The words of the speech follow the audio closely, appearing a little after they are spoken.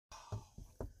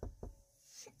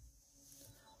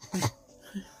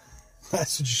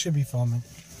That's what you should be filming.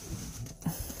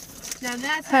 Now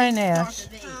that's Hi, Nash.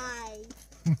 Hi.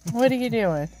 What are you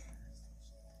doing?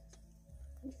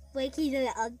 Waking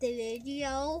up the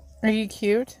video. Are you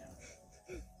cute?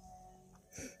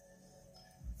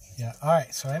 Yeah,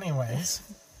 alright, so anyways,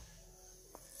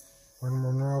 we're in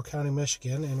Monroe County,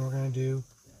 Michigan, and we're going to do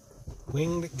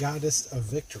Winged Goddess of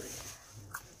Victory.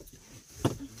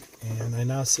 And I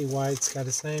now see why it's got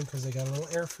its name, because they got a little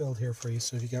airfield here for you,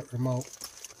 so if you got remote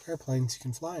airplanes, you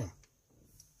can fly them.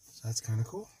 So that's kind of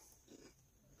cool.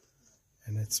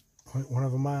 And it's 0.1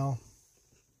 of a mile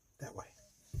that way.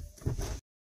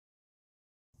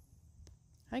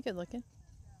 Hi, good looking.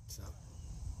 So,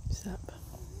 What's up?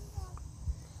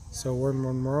 so we're in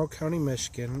Monroe County,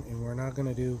 Michigan, and we're now going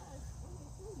to do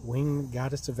Winged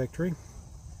Goddess of Victory.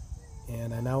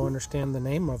 And I now understand the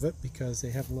name of it because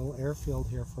they have a little airfield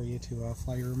here for you to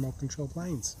fly your remote control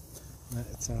planes.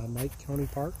 It's Knight County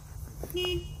Park.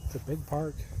 It's a big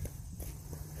park.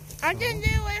 I can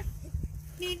do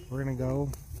it. We're going to go.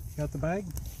 You got the bag?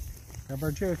 Grab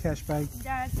our geocache bag.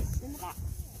 That's in the back.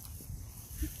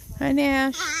 Hi,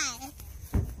 Nash. Hi.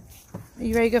 Are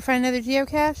you ready to go find another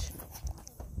geocache?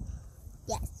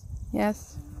 Yes.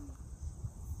 Yes.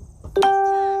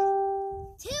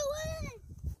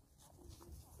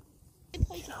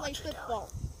 Play to play football.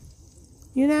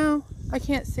 You know, I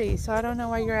can't see, so I don't know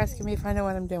why you're asking me if I know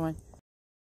what I'm doing.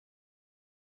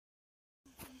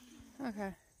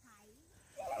 Okay.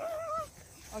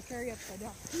 I'll carry you upside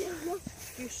down.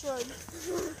 You should.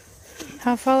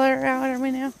 How far out are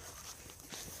we now?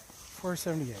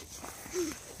 478.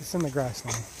 It's in the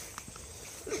grassland.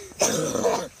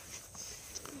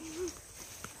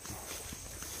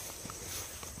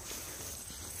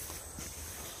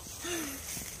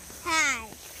 Hi.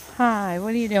 Hi,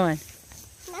 what are you doing?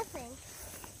 Nothing.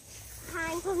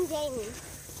 Hi, I'm from Jamie.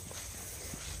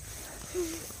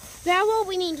 That's what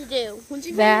we need to do. Once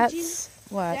we find That's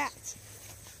what? That's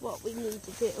what we need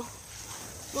to do.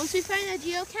 Once we find a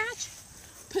geocache,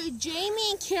 put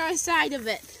Jamie and Kara side of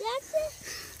it. That's it.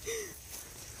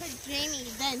 Put Jamie,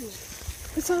 then me.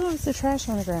 It's almost the trash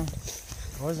on the ground.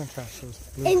 It wasn't trash, it was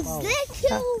blue And flowers. they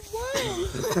killed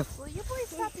one. Will you please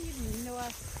stop eating to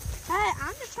us? Hey,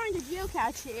 I'm just trying to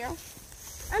geocache here.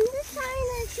 I'm just trying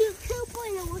to shoot Cooper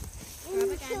in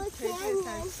the canyon.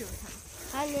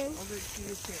 And then,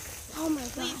 oh my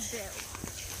god. Please do.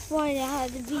 Why did I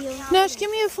have to be a... Nash, give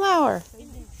me a flower. You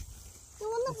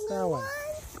want the It's that blue one. one?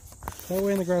 Stay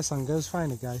away in the grassland. Go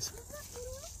find it, guys.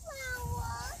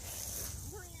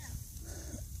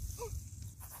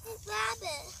 It's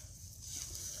rabbit.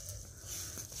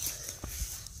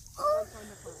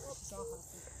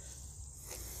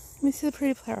 Let me see the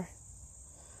pretty flower.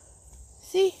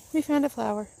 See? We found a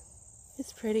flower.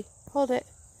 It's pretty. Hold it.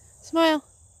 Smile.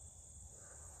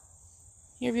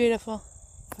 You're beautiful.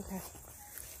 Okay.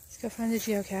 Let's go find the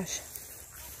geocache.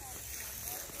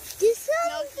 This one?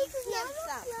 No, This keep is not a this up.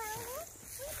 flower.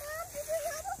 Mom, this is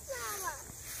not a flower.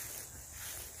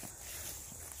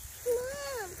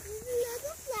 Mom, this is not a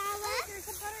flower. There's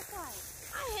a butterfly.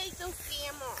 I hate those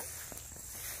scammers.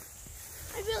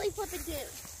 I really flip it do.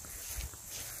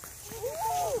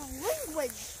 Ooh,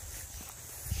 language.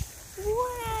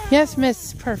 Wow. Yes,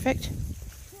 Miss Perfect.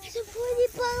 It's a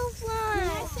pretty butterfly.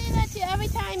 I say that to you every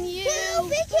time you... Ew,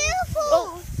 be careful.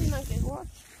 Oh, you're not good. What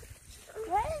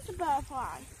is a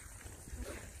butterfly?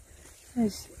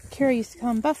 As Kara used to call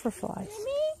them butterflies.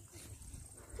 Jimmy,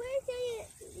 where's the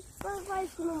butterflies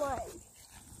gonna run?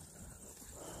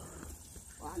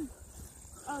 One.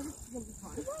 Oh, this is going to be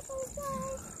fun. Is that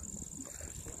butterfly?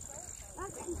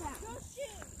 That's in fact. Go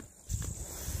shoot.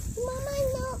 Mom, I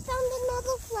found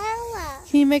another flower.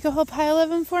 Can you make a whole pile of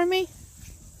them for me?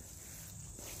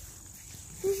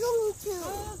 There's only two.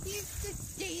 Oh, here's the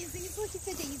daisies. Look at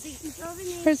the daisy.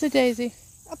 Where's a daisy?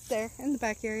 Up there in the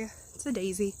back area. It's a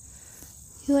daisy.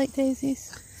 You like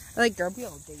daisies? I like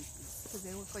Gabriel daisies because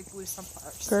they look like blue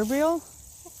sunflowers. Gabriel?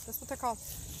 That's what they're called.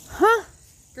 Huh?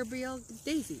 Gabriel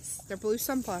daisies. They're blue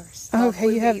sunflowers. Okay,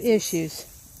 Blue you have daisies. issues.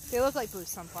 They look like blue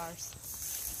sunflowers.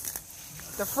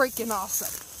 They're freaking awesome.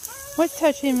 What's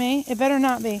touching me? It better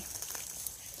not be.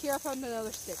 Kira found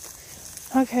another stick.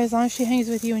 Okay, as long as she hangs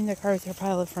with you in the car with your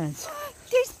pile of friends.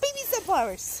 There's baby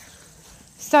sunflowers.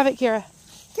 Stop it, Kira.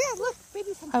 Yeah, look,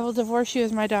 baby sunflowers. I will divorce you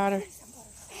as my daughter.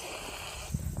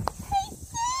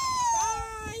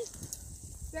 Bye.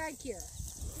 Bad Kira.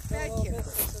 Bad Kira.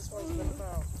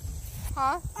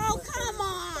 Huh? Oh, come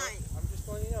on. I'm just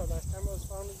letting you know, last time it was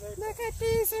found in April. Look at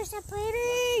these. They're so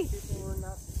pretty. People were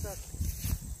not suspecting.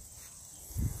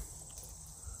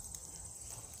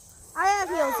 I have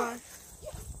heels on.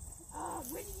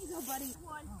 Where did you go, buddy?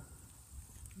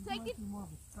 Take it.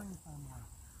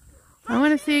 I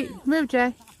want to see. Move, Jay. I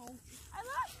lost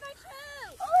my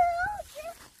shoe.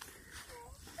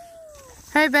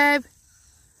 Hey, babe.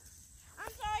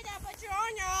 I'm sorry, Dad, but you're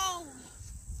on your own.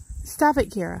 Stop it,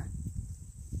 Kira.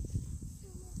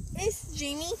 It's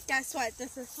Jamie. Guess what?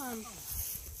 This is from.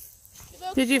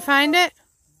 Did you find it?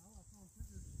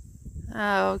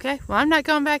 Oh, okay. Well, I'm not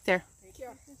going back there.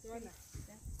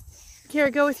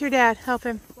 Kira, go with your dad. Help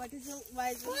him. What is it?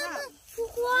 What is it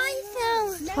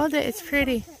from? Hold it. It's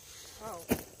pretty. Oh.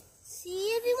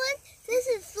 See, everyone? This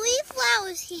is 3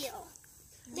 flowers here.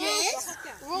 This,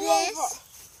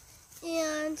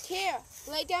 and Here,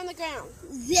 lay down the ground.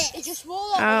 this. It just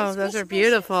roll over. Oh, those are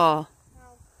beautiful.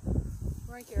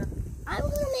 Right here. I'm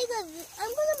gonna make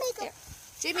a.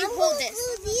 Jamie, I'm hold gonna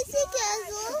this. do these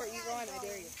together. You go on, I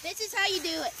dare you. This is how you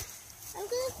do it. I'm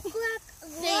gonna grab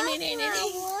No.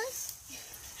 flowers.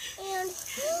 And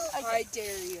I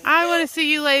dare you. I want to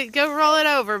see you go roll it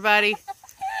over, buddy.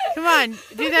 Come on,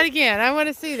 do that again. I want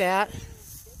to see that.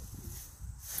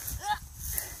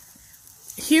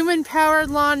 Human-powered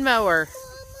lawnmower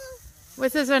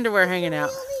with his underwear hanging out.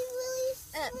 really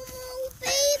small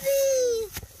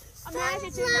baby.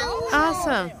 Imagine Sunflower.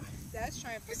 Awesome. That's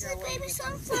trying to This figure is out what baby you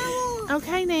sunflower.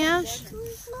 Okay, Nash.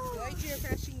 like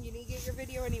geocaching. You need to get your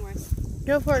video anyways.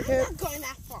 Go for it, I'm Coop. not going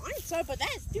that far. I'm sorry, but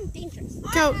that is too dangerous.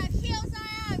 Go.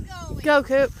 I'm going. Go,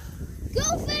 Coop.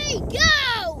 Go, Faye, go!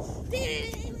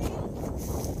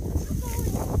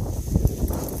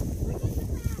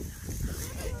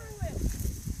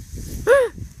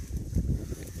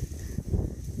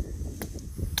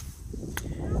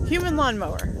 Human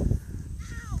lawnmower.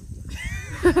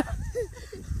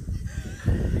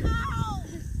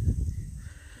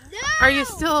 Are you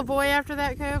still a boy after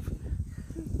that, Coop?